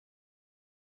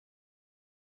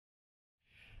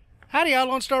Howdy y'all,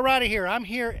 Lone Star Rider here. I'm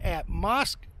here at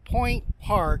Mosque Point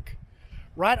Park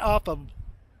right off of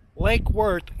Lake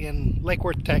Worth in Lake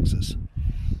Worth, Texas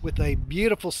with a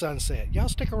beautiful sunset. Y'all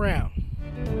stick around.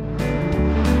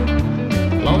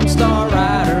 Lone Star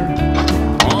Rider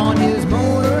on his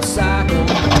motorcycle,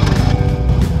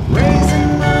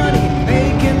 raising money,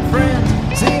 making friends,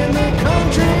 seeing the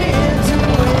country into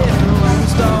it. Lone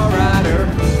Star Rider.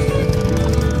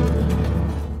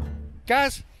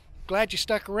 Guys, glad you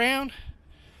stuck around.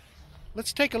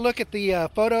 Let's take a look at the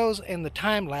photos and the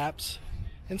time lapse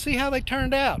and see how they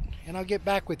turned out. And I'll get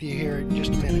back with you here in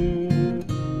just a minute.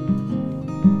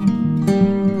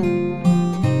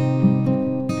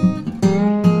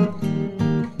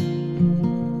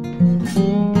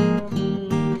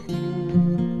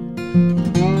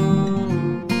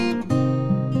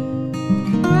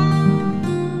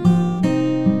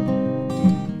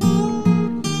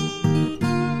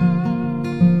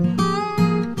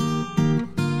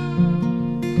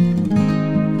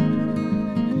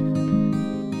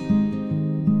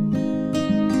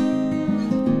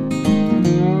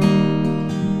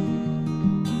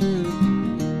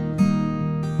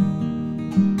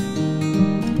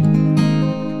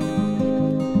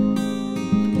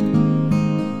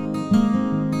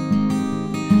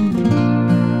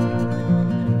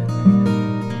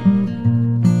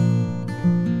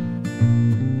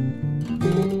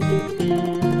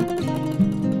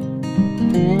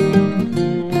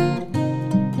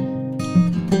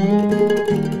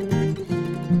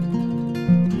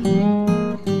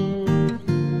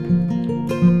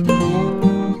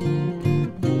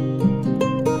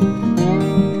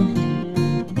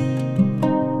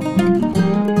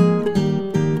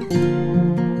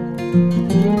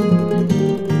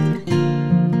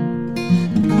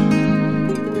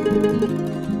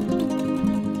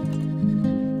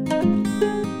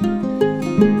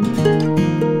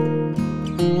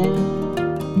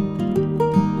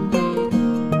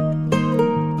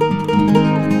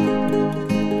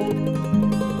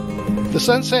 The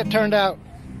sunset turned out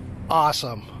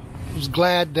awesome. I was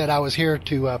glad that I was here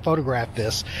to photograph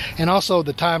this, and also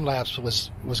the time lapse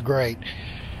was great.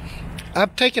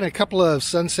 I've taken a couple of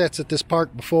sunsets at this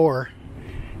park before,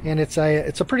 and it's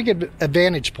a pretty good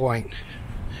vantage point,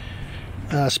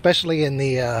 especially in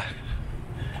the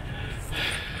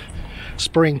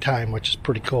springtime, which is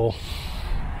pretty cool.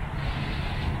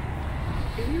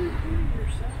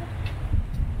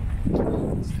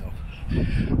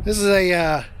 This is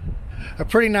a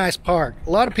pretty nice park.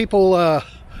 A lot of people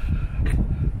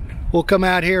will come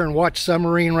out here and watch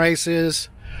submarine races,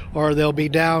 or they'll be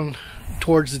down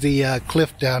towards the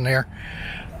cliff down there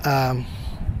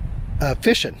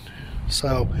fishing.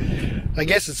 So I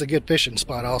guess it's a good fishing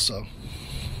spot also.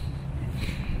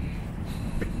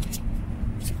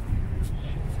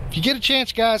 If you get a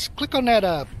chance, guys, click on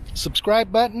that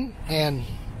subscribe button and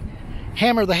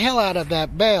hammer the hell out of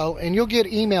that bell, and you'll get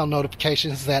email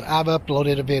notifications that I've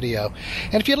uploaded a video.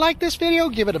 And if you like this video,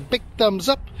 give it a big thumbs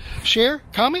up, share,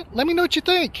 comment, let me know what you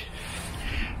think.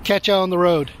 Catch you on the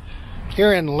road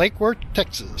here in Lake Worth,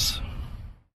 Texas.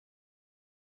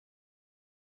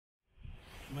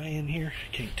 Am I in here?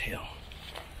 Can't tell.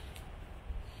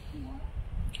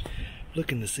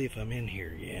 Looking to see if I'm in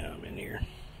here. Yeah, I'm in here.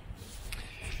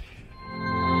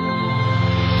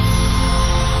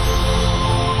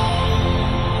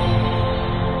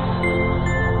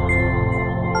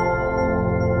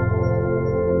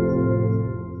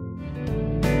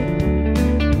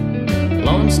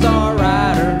 Lone Star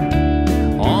Rider